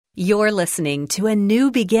You're listening to A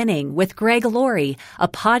New Beginning with Greg Laurie, a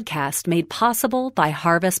podcast made possible by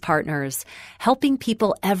Harvest Partners, helping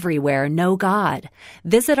people everywhere know God.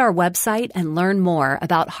 Visit our website and learn more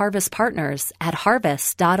about Harvest Partners at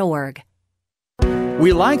harvest.org.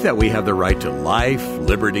 We like that we have the right to life,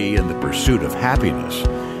 liberty, and the pursuit of happiness.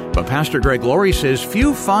 But Pastor Greg Laurie says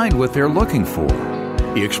few find what they're looking for.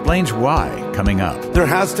 He explains why coming up. There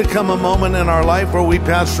has to come a moment in our life where we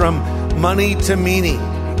pass from money to meaning,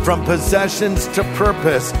 from possessions to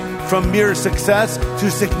purpose, from mere success to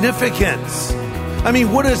significance. I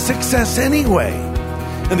mean, what is success anyway?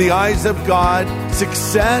 In the eyes of God,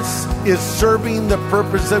 success is serving the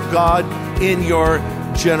purpose of God in your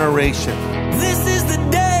generation. This is the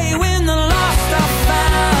day when the lost are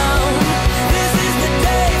found. This is the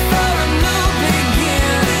day for a new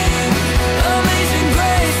beginning. Amazing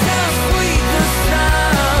grace, how sweet the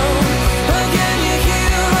sound. Again you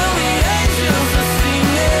hear all the angels are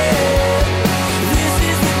singing. This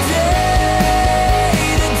is the day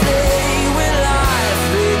when life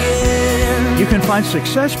begins. You can find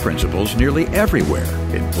success principles nearly everywhere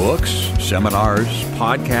in books, seminars,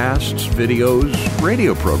 podcasts, videos,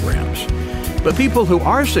 radio programs. But people who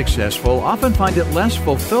are successful often find it less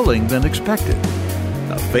fulfilling than expected.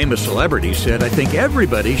 A famous celebrity said, "I think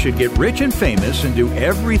everybody should get rich and famous and do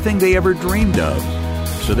everything they ever dreamed of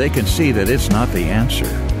so they can see that it's not the answer."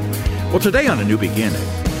 Well, today on A New Beginning,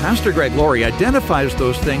 Pastor Greg Laurie identifies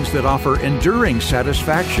those things that offer enduring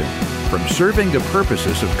satisfaction from serving the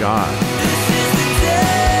purposes of God. This is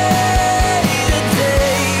the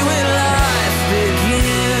day when life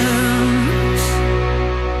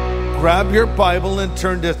begins. Grab your Bible and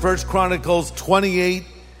turn to 1 Chronicles 28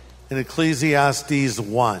 and Ecclesiastes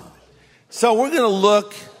 1. So we're going to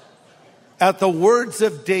look at the words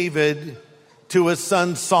of David to his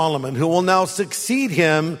son Solomon, who will now succeed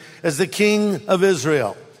him as the king of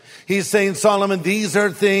Israel. He's saying, Solomon, these are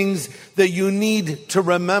things that you need to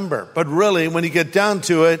remember. But really, when you get down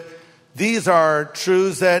to it, these are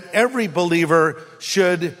truths that every believer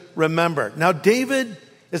should remember. Now, David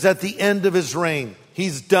is at the end of his reign.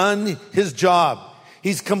 He's done his job.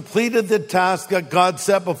 He's completed the task that God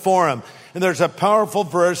set before him. And there's a powerful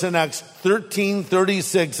verse in Acts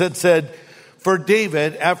 13:36 that said, for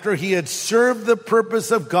David, after he had served the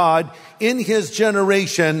purpose of God in his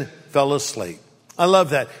generation, fell asleep. I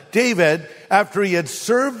love that. David, after he had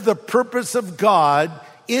served the purpose of God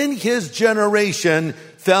in his generation,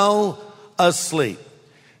 fell asleep.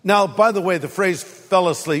 Now, by the way, the phrase fell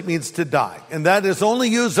asleep means to die. And that is only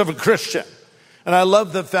used of a Christian. And I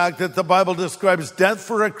love the fact that the Bible describes death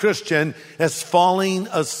for a Christian as falling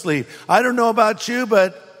asleep. I don't know about you,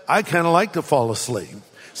 but I kind of like to fall asleep.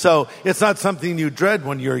 So it's not something you dread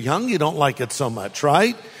when you're young. You don't like it so much,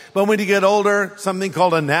 right? But when you get older, something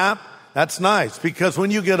called a nap, that's nice. Because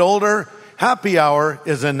when you get older, happy hour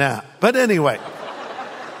is a nap. But anyway.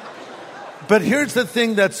 But here's the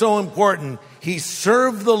thing that's so important. He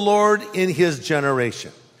served the Lord in his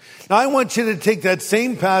generation. Now, I want you to take that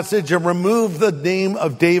same passage and remove the name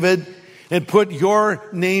of David and put your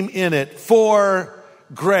name in it. For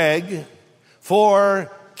Greg,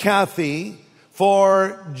 for Kathy,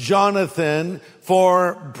 for Jonathan,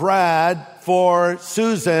 for Brad, for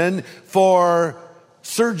Susan, for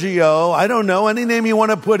Sergio. I don't know, any name you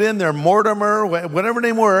want to put in there, Mortimer, whatever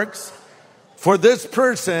name works. For this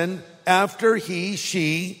person, after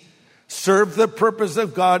she served the purpose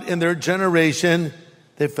of God in their generation,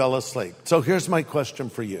 they fell asleep. So here's my question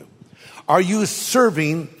for you. Are you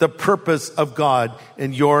serving the purpose of God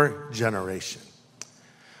in your generation?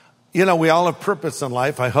 You know, we all have purpose in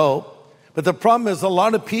life, I hope. But the problem is a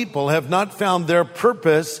lot of people have not found their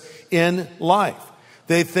purpose in life.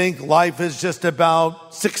 They think life is just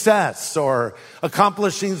about success or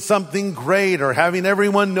accomplishing something great or having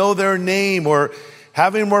everyone know their name or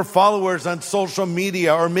having more followers on social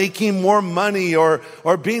media or making more money or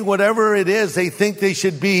being whatever it is they think they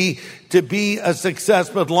should be to be a success.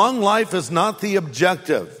 But long life is not the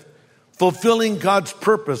objective. Fulfilling God's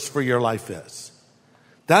purpose for your life is.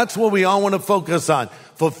 That's what we all want to focus on.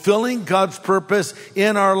 Fulfilling God's purpose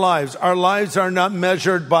in our lives. Our lives are not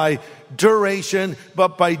measured by duration,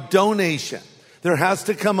 but by donation. There has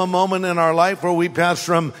to come a moment in our life where we pass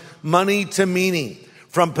from money to meaning,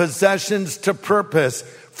 from possessions to purpose,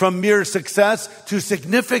 from mere success to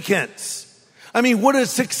significance. I mean, what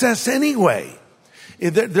is success anyway?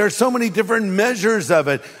 There are so many different measures of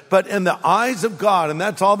it, but in the eyes of God, and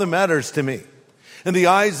that's all that matters to me. In the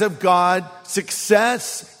eyes of God,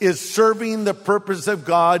 success is serving the purpose of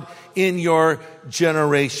God in your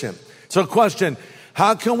generation. So question,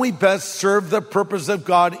 how can we best serve the purpose of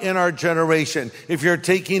God in our generation? If you're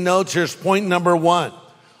taking notes, here's point number one.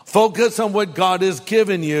 Focus on what God has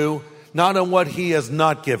given you, not on what he has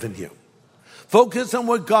not given you. Focus on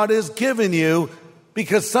what God has given you,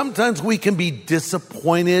 because sometimes we can be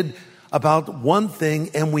disappointed about one thing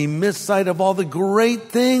and we miss sight of all the great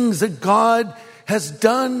things that God has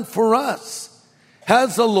done for us.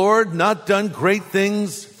 Has the Lord not done great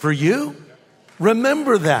things for you?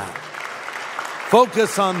 Remember that.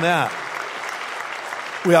 Focus on that.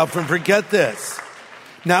 We often forget this.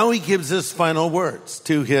 Now he gives his final words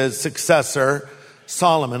to his successor,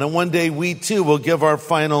 Solomon. And one day we too will give our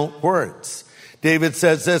final words. David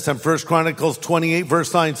says this in 1 Chronicles 28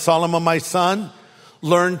 verse 9, Solomon, my son,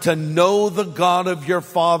 learn to know the God of your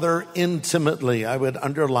father intimately. I would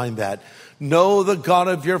underline that. Know the God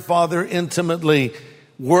of your father intimately.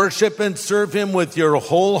 Worship and serve him with your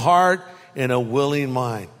whole heart and a willing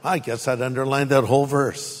mind. I guess I'd underline that whole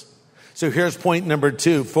verse. So here's point number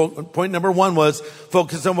 2. Point number 1 was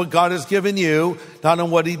focus on what God has given you, not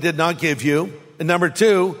on what he did not give you. And number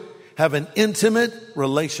 2, have an intimate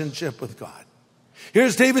relationship with God.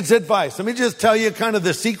 Here's David's advice. Let me just tell you kind of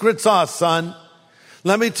the secret sauce, son.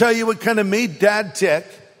 Let me tell you what kind of made dad tick,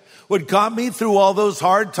 what got me through all those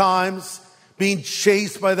hard times, being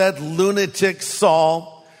chased by that lunatic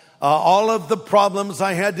Saul, all of the problems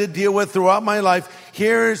I had to deal with throughout my life.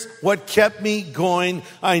 Here's what kept me going.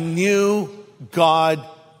 I knew God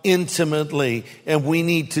intimately, and we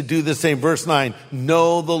need to do the same. Verse 9,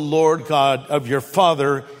 know the Lord God of your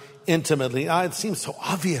father intimately. It seems so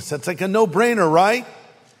obvious. It's like a no-brainer, right?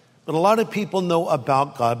 But a lot of people know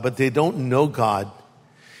about God, but they don't know God.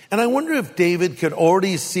 And I wonder if David could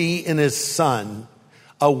already see in his son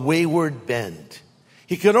a wayward bend.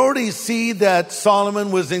 He could already see that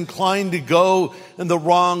Solomon was inclined to go in the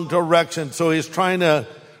wrong direction. So he's trying to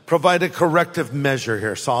provide a corrective measure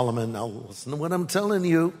here. Solomon, now listen to what I'm telling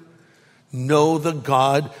you. Know the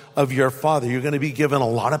God of your father. You're going to be given a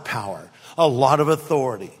lot of power, a lot of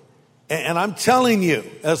authority. And I'm telling you,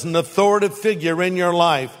 as an authoritative figure in your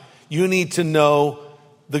life, you need to know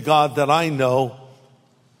the God that I know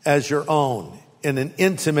as your own in an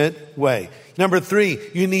intimate way. Number 3,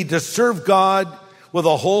 you need to serve God with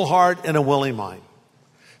a whole heart and a willing mind.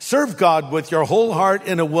 Serve God with your whole heart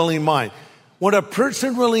and a willing mind. When a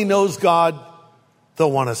person really knows God,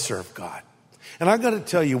 they'll want to serve God. And I've got to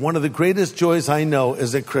tell you, one of the greatest joys I know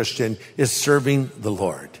as a Christian is serving the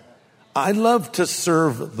Lord. I love to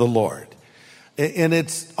serve the Lord. And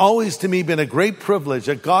it's always to me been a great privilege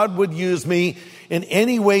that God would use me in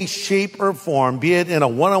any way, shape, or form, be it in a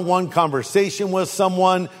one-on-one conversation with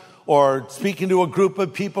someone or speaking to a group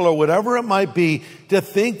of people or whatever it might be, to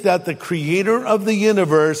think that the creator of the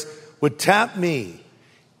universe would tap me.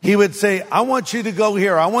 He would say, I want you to go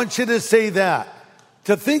here. I want you to say that.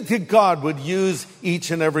 To think that God would use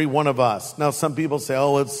each and every one of us. Now, some people say,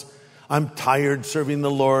 I'm tired serving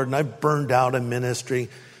the Lord and I've burned out in ministry.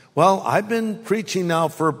 Well, I've been preaching now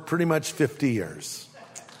for pretty much 50 years.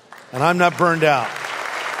 And I'm not burned out.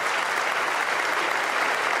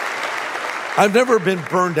 I've never been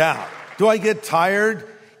burned out. Do I get tired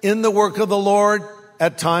in the work of the Lord?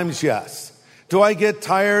 At times, yes. Do I get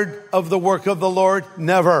tired of the work of the Lord?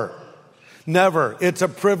 Never. Never. It's a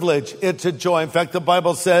privilege. It's a joy. In fact, the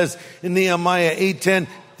Bible says in Nehemiah 8:10,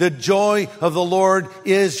 the joy of the Lord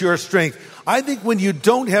is your strength. I think when you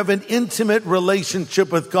don't have an intimate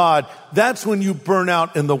relationship with God, that's when you burn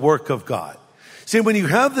out in the work of God. See, when you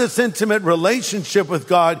have this intimate relationship with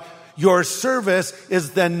God, your service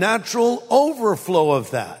is the natural overflow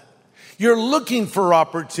of that. You're looking for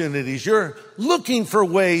opportunities. You're looking for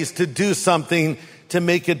ways to do something to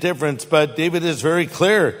make a difference. But David is very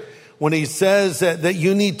clear when he says that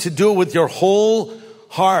you need to do it with your whole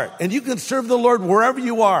heart. And you can serve the Lord wherever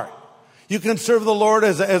you are. You can serve the Lord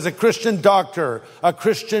as a Christian doctor, a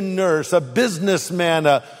Christian nurse, a businessman,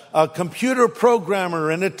 a computer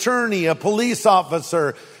programmer, an attorney, a police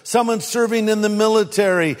officer, someone serving in the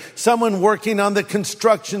military, someone working on the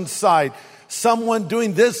construction site, someone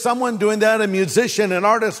doing this, someone doing that, a musician, an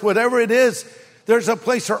artist, whatever it is. There's a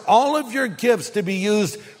place for all of your gifts to be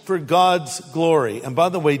used for God's glory. And by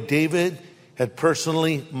the way, David had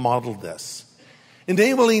personally modeled this,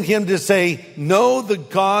 enabling him to say, know the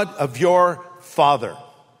God of your father.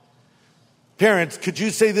 Parents, could you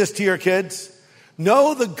say this to your kids?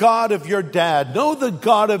 Know the God of your dad. Know the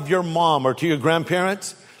God of your mom, or to your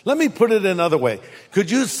grandparents. Let me put it another way.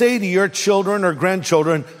 Could you say to your children or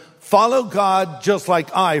grandchildren, follow God just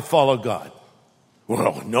like I follow God?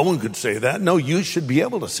 Well, no one could say that. No, you should be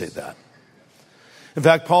able to say that. In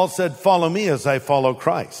fact, Paul said, follow me as I follow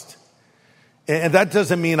Christ. And that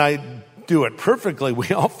doesn't mean I do it perfectly.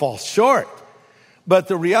 We all fall short. But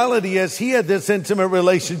the reality is he had this intimate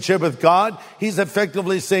relationship with God. He's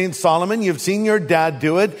effectively saying, Solomon, you've seen your dad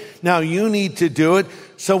do it. Now you need to do it.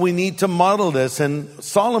 So we need to model this. And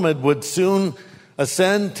Solomon would soon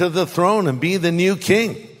ascend to the throne and be the new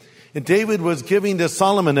king. And David was giving to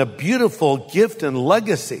Solomon a beautiful gift and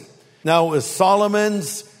legacy. Now it was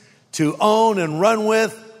Solomon's to own and run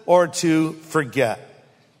with or to forget.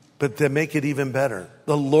 But to make it even better,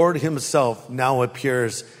 the Lord himself now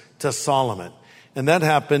appears to Solomon. And that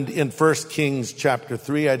happened in 1 Kings chapter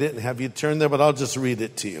 3. I didn't have you turn there, but I'll just read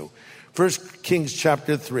it to you. 1 Kings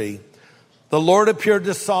chapter 3. The Lord appeared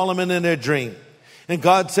to Solomon in a dream. And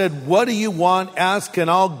God said, what do you want? Ask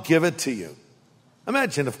and I'll give it to you.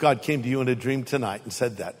 Imagine if God came to you in a dream tonight and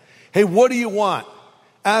said that. Hey, what do you want?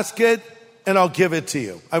 Ask it and I'll give it to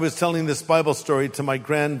you. I was telling this Bible story to my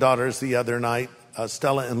granddaughters the other night,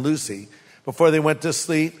 Stella and Lucy, before they went to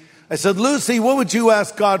sleep. I said, Lucy, what would you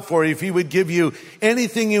ask God for if he would give you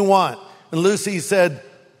anything you want? And Lucy said,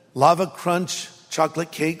 Lava Crunch chocolate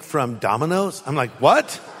cake from Domino's. I'm like,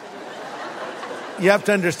 what? You have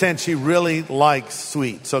to understand she really likes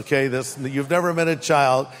sweets, okay? You've never met a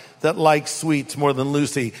child that likes sweets more than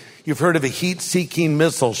Lucy. You've heard of a heat-seeking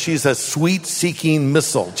missile. She's a sweet-seeking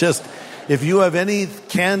missile. Just if you have any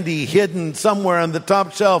candy hidden somewhere on the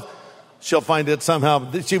top shelf, she'll find it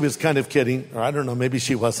somehow. She was kind of kidding, or I don't know, maybe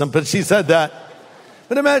she wasn't, but she said that.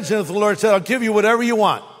 But imagine if the Lord said, I'll give you whatever you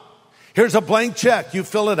want. Here's a blank check. You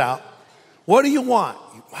fill it out. What do you want?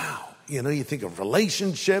 Wow. You think of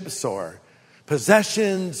relationships or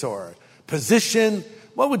possessions or position.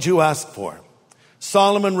 What would you ask for?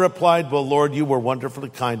 Solomon replied, well, Lord, you were wonderfully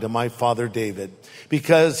kind to my father David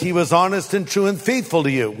because he was honest and true and faithful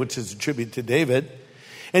to you, which is a tribute to David.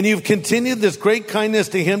 And you've continued this great kindness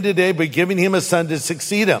to him today by giving him a son to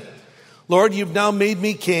succeed him. Lord, you've now made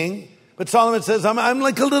me king. But Solomon says, I'm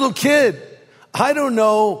like a little kid. I don't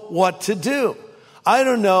know what to do. I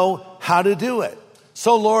don't know how to do it.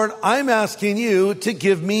 So Lord, I'm asking you to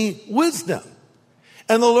give me wisdom.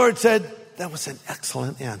 And the Lord said, that was an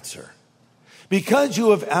excellent answer. Because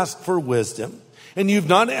you have asked for wisdom and you've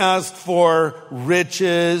not asked for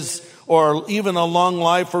riches or even a long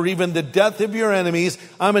life, or even the death of your enemies,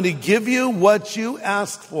 I'm going to give you what you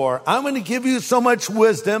asked for. I'm going to give you so much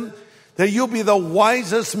wisdom that you'll be the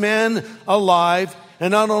wisest man alive.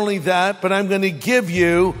 And not only that, but I'm going to give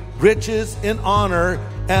you riches and honor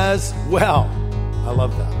as well. I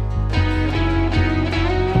love that.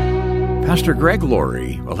 Pastor Greg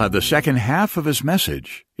Laurie will have the second half of his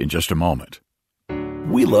message in just a moment.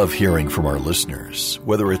 We love hearing from our listeners,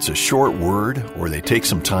 whether it's a short word or they take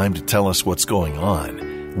some time to tell us what's going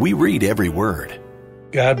on. We read every word.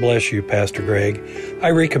 God bless you, Pastor Greg. I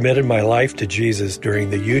recommitted my life to Jesus during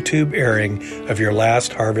the YouTube airing of your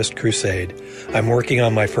last Harvest Crusade. I'm working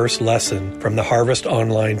on my first lesson from the Harvest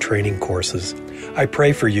online training courses. I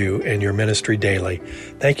pray for you and your ministry daily.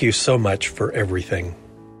 Thank you so much for everything.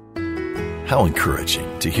 How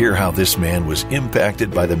encouraging to hear how this man was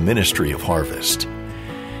impacted by the ministry of Harvest.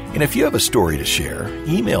 And if you have a story to share,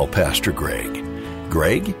 email Pastor Greg,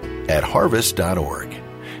 greg@harvest.org.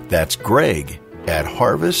 That's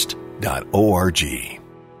greg@harvest.org.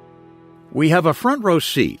 We have a front row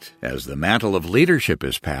seat as the mantle of leadership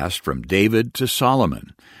is passed from David to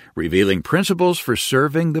Solomon, revealing principles for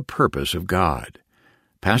serving the purpose of God.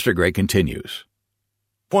 Pastor Greg continues.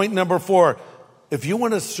 Point number 4. If you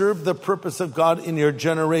want to serve the purpose of God in your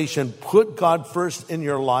generation, put God first in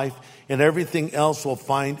your life, and everything else will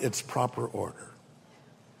find its proper order.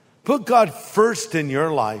 Put God first in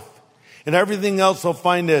your life, and everything else will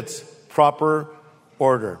find its proper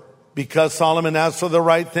order. Because Solomon asked for the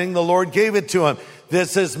right thing, the Lord gave it to him.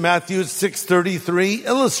 This is Matthew 6:33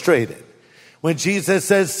 illustrated. When Jesus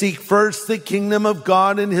says, seek first the kingdom of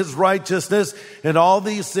God and his righteousness, and all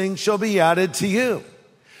these things shall be added to you.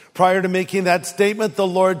 Prior to making that statement, the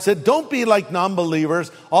Lord said, don't be like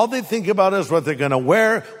non-believers. All they think about is what they're going to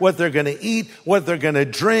wear, what they're going to eat, what they're going to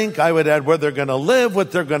drink. I would add where they're going to live,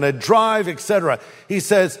 what they're going to drive, etc. He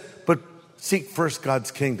says, but seek first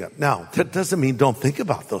God's kingdom. Now, that doesn't mean don't think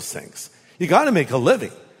about those things. You got to make a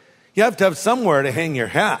living. You have to have somewhere to hang your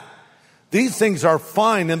hat. These things are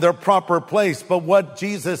fine in their proper place. But what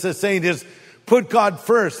Jesus is saying is, put God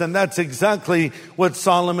first, and that's exactly what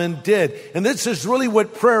Solomon did. And this is really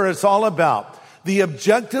what prayer is all about. The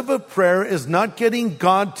objective of prayer is not getting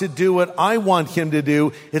God to do what I want him to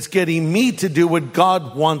do. It's getting me to do what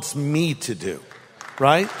God wants me to do.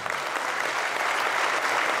 Right?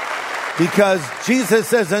 Because Jesus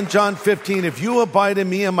says in John 15, if you abide in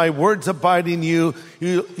me and my words abide in you,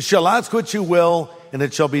 you shall ask what you will, and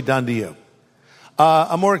it shall be done to you.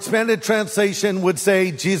 A more expanded translation would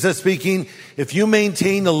say, Jesus speaking, if you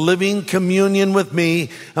maintain a living communion with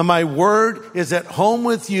me and my word is at home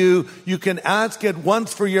with you, you can ask at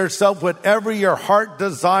once for yourself whatever your heart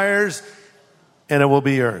desires and it will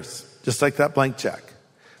be yours. Just like that blank check.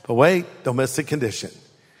 But wait, don't miss the condition.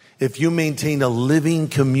 If you maintain a living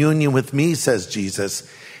communion with me, says Jesus,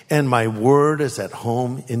 and my word is at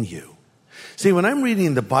home in you. See, when I'm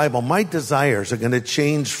reading the Bible, my desires are going to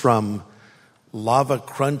change from lava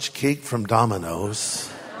crunch cake from Domino's.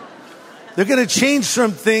 They're going to change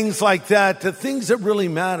from things like that to things that really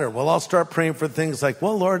matter. Well, I'll start praying for things like,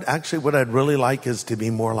 well, Lord, actually what I'd really like is to be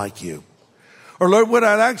more like you. Or Lord, what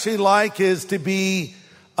I'd actually like is to be,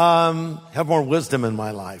 have more wisdom in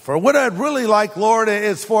my life. Or what I'd really like, Lord,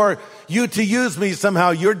 is for you to use me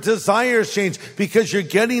somehow. Your desires change because you're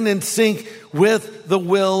getting in sync with the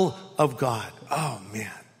will of God. Oh, man.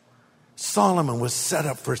 Solomon was set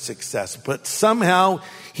up for success, but somehow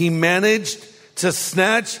he managed to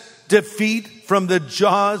snatch defeat from the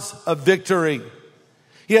jaws of victory.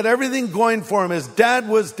 He had everything going for him. His dad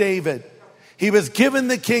was David. He was given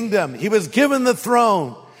the kingdom. He was given the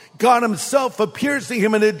throne. God himself appears to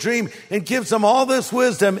him in a dream and gives him all this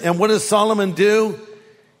wisdom. And what does Solomon do?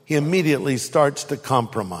 He immediately starts to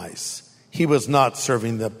compromise. He was not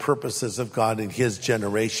serving the purposes of God in his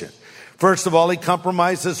generation. First of all, he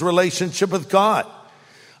compromised his relationship with God.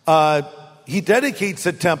 He dedicates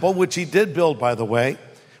the temple, which he did build, by the way,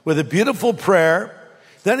 with a beautiful prayer.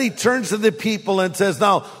 Then he turns to the people and says,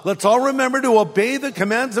 now, let's all remember to obey the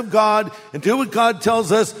commands of God and do what God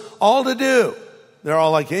tells us all to do. They're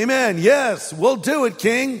all like, amen, yes, we'll do it,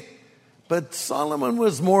 King. But Solomon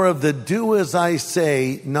was more of the do as I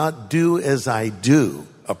say, not do as I do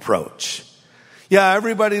approach. Yeah,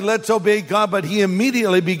 everybody, let's obey God, but he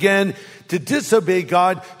immediately began to disobey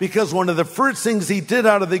God because one of the first things he did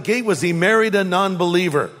out of the gate was he married a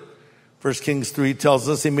non-believer. 1 Kings 3 tells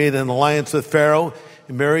us he made an alliance with Pharaoh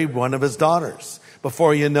and married one of his daughters.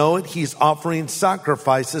 Before you know it, he's offering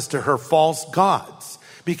sacrifices to her false gods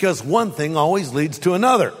because one thing always leads to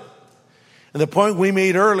another. And the point we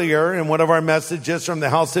made earlier in one of our messages from the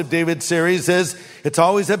House of David series is it's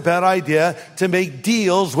always a bad idea to make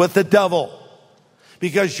deals with the devil,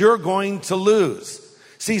 because you're going to lose.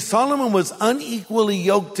 See, Solomon was unequally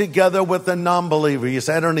yoked together with a non-believer. You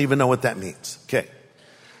say, I don't even know what that means. Okay.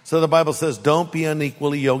 So the Bible says, don't be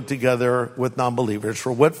unequally yoked together with non-believers.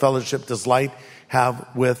 For what fellowship does light have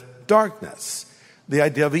with darkness? The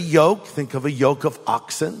idea of a yoke, think of a yoke of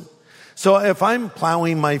oxen. So if I'm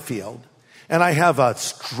plowing my field and I have a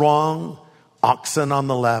strong oxen on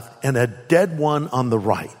the left and a dead one on the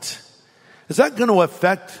right, is that going to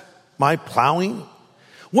affect my plowing?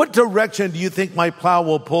 What direction do you think my plow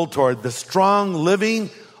will pull toward? The strong, living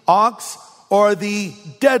ox or the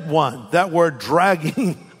dead one that we're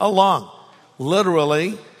dragging along?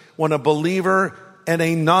 Literally, when a believer and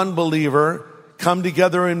a non-believer come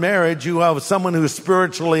together in marriage, you have someone who is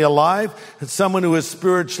spiritually alive and someone who is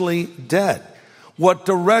spiritually dead. What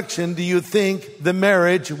direction do you think the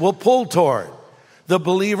marriage will pull toward? The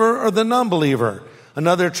believer or the non-believer?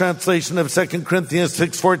 Another translation of 2 Corinthians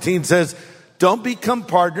 6:14 says, don't become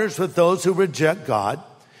partners with those who reject God.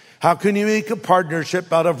 How can you make a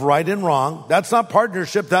partnership out of right and wrong? That's not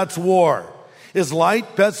partnership, that's war. Is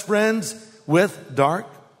light best friends with dark?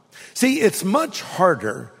 See, it's much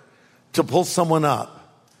harder to pull someone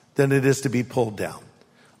up than it is to be pulled down.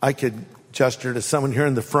 I could gesture to someone here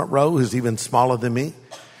in the front row who's even smaller than me,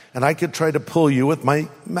 and I could try to pull you with my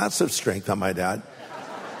massive strength, I might add.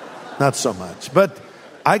 Not so much, but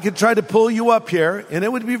I could try to pull you up here, and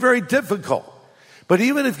it would be very difficult. But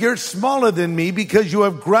even if you're smaller than me, because you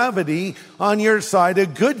have gravity on your side, a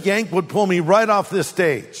good yank would pull me right off this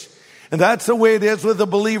stage. And that's the way it is with a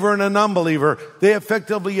believer and a non-believer. They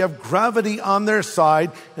effectively have gravity on their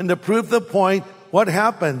side. And to prove the point, what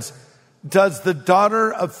happens? Does the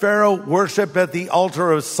daughter of Pharaoh worship at the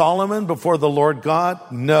altar of Solomon before the Lord God?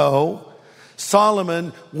 No.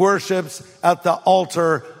 Solomon worships at the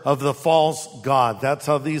altar of the false god. That's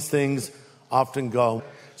how these things often go.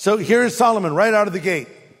 So here's Solomon right out of the gate.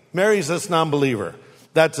 Marries this non-believer.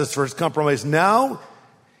 That's his first compromise. Now,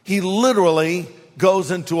 he literally goes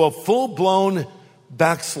into a full-blown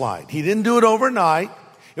backslide. He didn't do it overnight.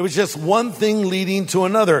 It was just one thing leading to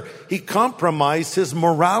another. He compromised his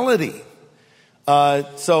morality.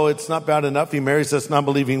 So it's not bad enough. He marries this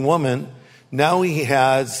non-believing woman. Now he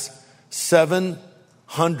has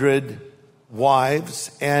 700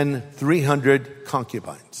 wives and 300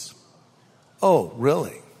 concubines. Oh,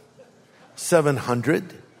 really?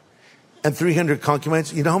 700 and 300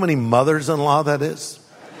 concubines. You know how many mothers-in-law that is?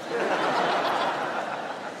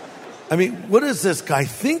 I mean, what is this guy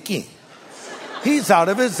thinking? He's out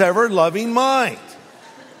of his ever-loving mind.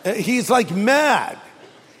 He's like mad.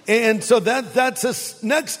 And so that's the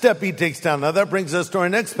next step he takes down. Now that brings us to our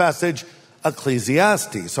next passage,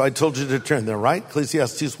 Ecclesiastes. So I told you to turn there, right?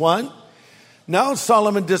 Ecclesiastes 1. Now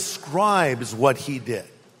Solomon describes what he did.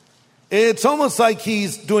 It's almost like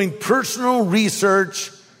he's doing personal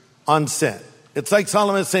research on sin. It's like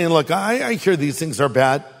Solomon saying, look, I hear these things are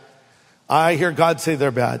bad. I hear God say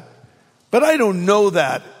they're bad. But I don't know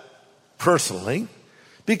that personally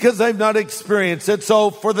because I've not experienced it. So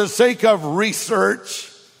for the sake of research,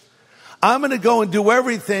 I'm going to go and do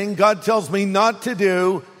everything God tells me not to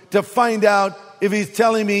do to find out if he's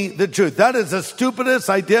telling me the truth. That is the stupidest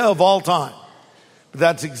idea of all time. But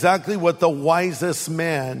that's exactly what the wisest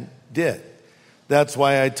man did. That's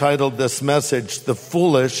why I titled this message, The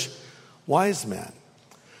Foolish Wise Man.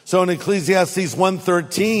 So in Ecclesiastes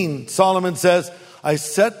 1:13, Solomon says, I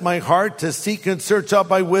set my heart to seek and search out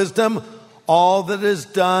by wisdom all that is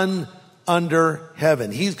done under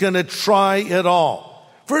heaven. He's going to try it all.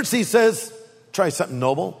 First he says, try something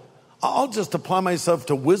noble. I'll just apply myself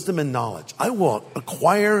to wisdom and knowledge. I will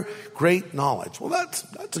acquire great knowledge. Well,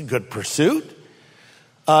 that's a good pursuit.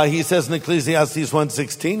 He says in Ecclesiastes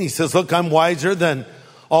 1:16, he says, look, I'm wiser than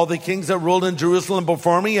all the kings that ruled in Jerusalem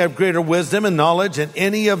before me. I have greater wisdom and knowledge than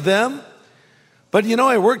any of them. But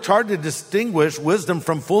I worked hard to distinguish wisdom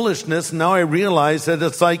from foolishness. Now I realize that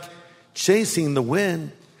it's like chasing the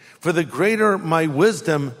wind. For the greater my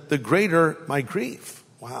wisdom, the greater my grief.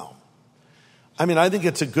 Wow. I mean, I think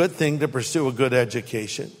it's a good thing to pursue a good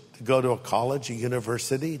education, to go to a college, a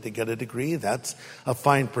university, to get a degree. That's a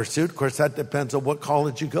fine pursuit. Of course, that depends on what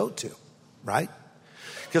college you go to, right?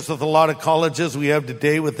 Because with a lot of colleges we have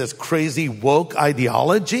today with this crazy woke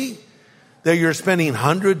ideology that you're spending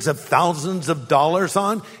hundreds of thousands of dollars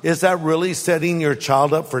on, is that really setting your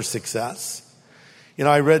child up for success?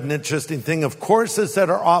 I read an interesting thing of courses that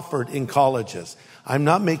are offered in colleges. I'm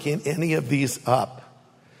not making any of these up.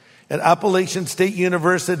 At Appalachian State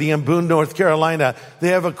University in Boone, North Carolina, they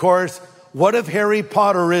have a course, What if Harry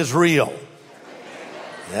Potter is real?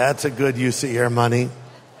 That's a good use of your money.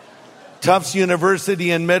 Tufts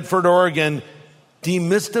University in Medford, Oregon,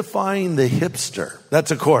 Demystifying the Hipster.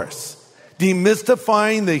 That's a course.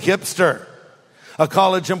 Demystifying the Hipster. A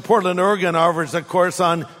college in Portland, Oregon offers a course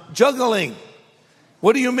on juggling.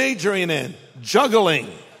 What are you majoring in? Juggling.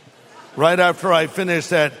 Right after I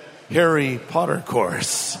finished that Harry Potter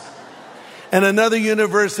course. And another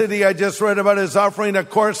university I just read about is offering a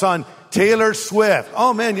course on Taylor Swift.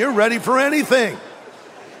 Oh man, you're ready for anything.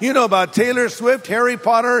 You know about Taylor Swift, Harry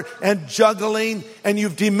Potter, and juggling, and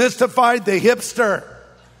you've demystified the hipster.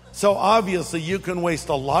 So obviously you can waste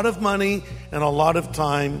a lot of money and a lot of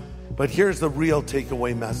time, but here's the real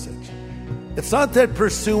takeaway message. It's not that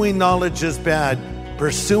pursuing knowledge is bad.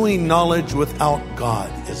 Pursuing knowledge without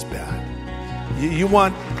God is bad. You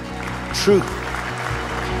want truth.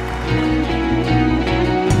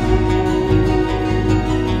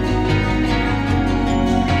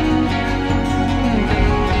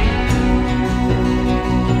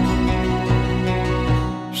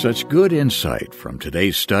 Such good insight from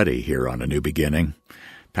today's study here on A New Beginning.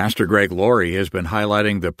 Pastor Greg Laurie has been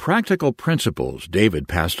highlighting the practical principles David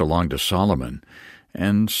passed along to Solomon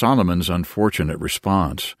and Solomon's unfortunate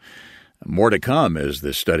response. More to come as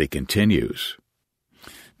this study continues.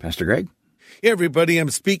 Pastor Greg? Hey, everybody. I'm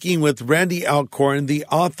speaking with Randy Alcorn, the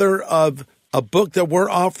author of a book that we're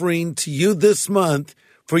offering to you this month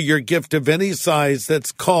for your gift of any size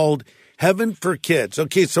that's called Heaven for Kids.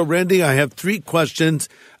 Okay, so Randy, I have 3 questions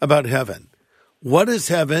about heaven. What is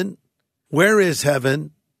heaven? Where is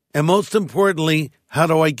heaven? And most importantly, how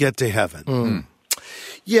do I get to heaven?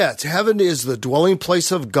 Yes, heaven is the dwelling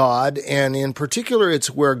place of God, and in particular,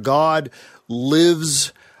 it's where God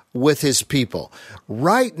lives with his people.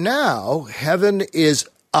 Right now, heaven is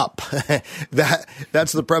up.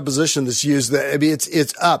 That's the preposition that's used. I mean,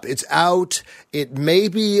 it's up, it's out. It may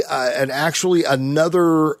be actually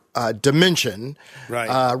another dimension,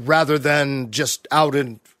 right? Rather than just out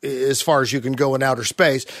in as far as you can go in outer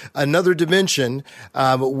space. Another dimension.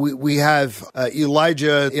 We have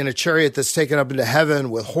Elijah in a chariot that's taken up into heaven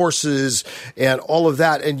with horses and all of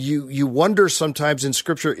that. And you wonder sometimes in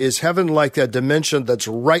Scripture, is heaven like a dimension that's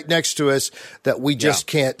right next to us that we just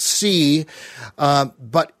can't see?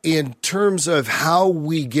 But in terms of how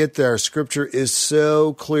we get there, Scripture is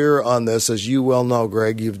so clear on this. As you well know,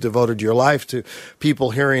 Greg, you've devoted your life to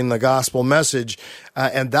people hearing the gospel message.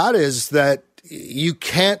 And that is that you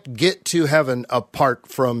can't get to heaven apart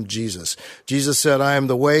from Jesus. Jesus said, I am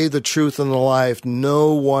the way, the truth, and the life.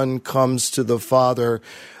 No one comes to the Father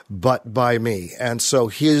but by me. And so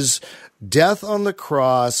his death on the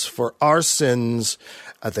cross for our sins,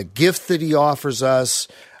 the gift that he offers us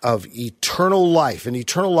of eternal life. And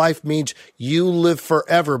eternal life means you live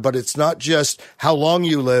forever, but it's not just how long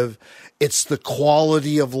you live. It's the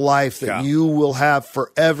quality of life that you will have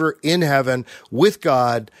forever in heaven with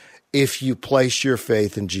God if you place your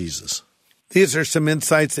faith in Jesus. These are some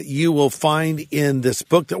insights that you will find in this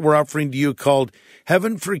book that we're offering to you called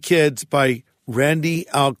Heaven for Kids by Randy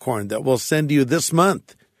Alcorn that we'll send you this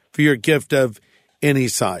month for your gift of any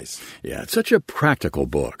size. Yeah, it's such a practical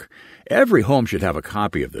book. Every home should have a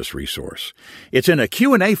copy of this resource. It's in a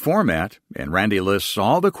Q&A format, and Randy lists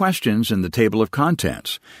all the questions in the table of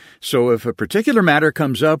contents. So if a particular matter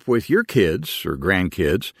comes up with your kids or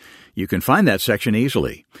grandkids, you can find that section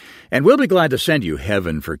easily. And we'll be glad to send you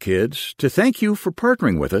Heaven for Kids to thank you for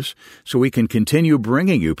partnering with us so we can continue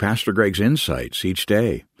bringing you Pastor Greg's insights each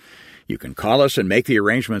day. You can call us and make the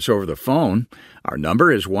arrangements over the phone. Our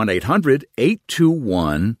number is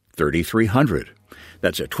 1-800-821-3300.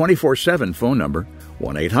 That's a 24/7 phone number,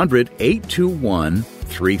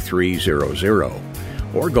 1-800-821-3300.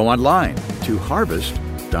 Or go online to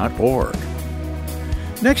harvest.org.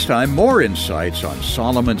 Next time, more insights on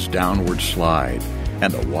Solomon's downward slide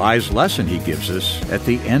and the wise lesson he gives us at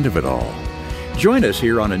the end of it all. Join us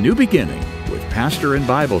here on A New Beginning with pastor and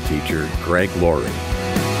Bible teacher Greg Laurie.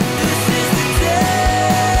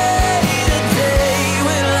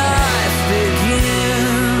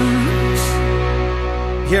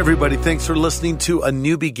 Hey, everybody. Thanks for listening to A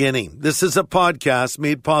New Beginning. This is a podcast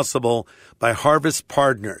made possible by Harvest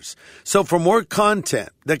Partners. So for more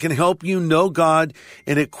content that can help you know God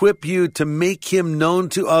and equip you to make Him known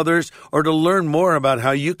to others or to learn more about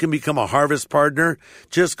how you can become a Harvest Partner,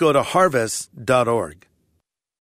 just go to harvest.org.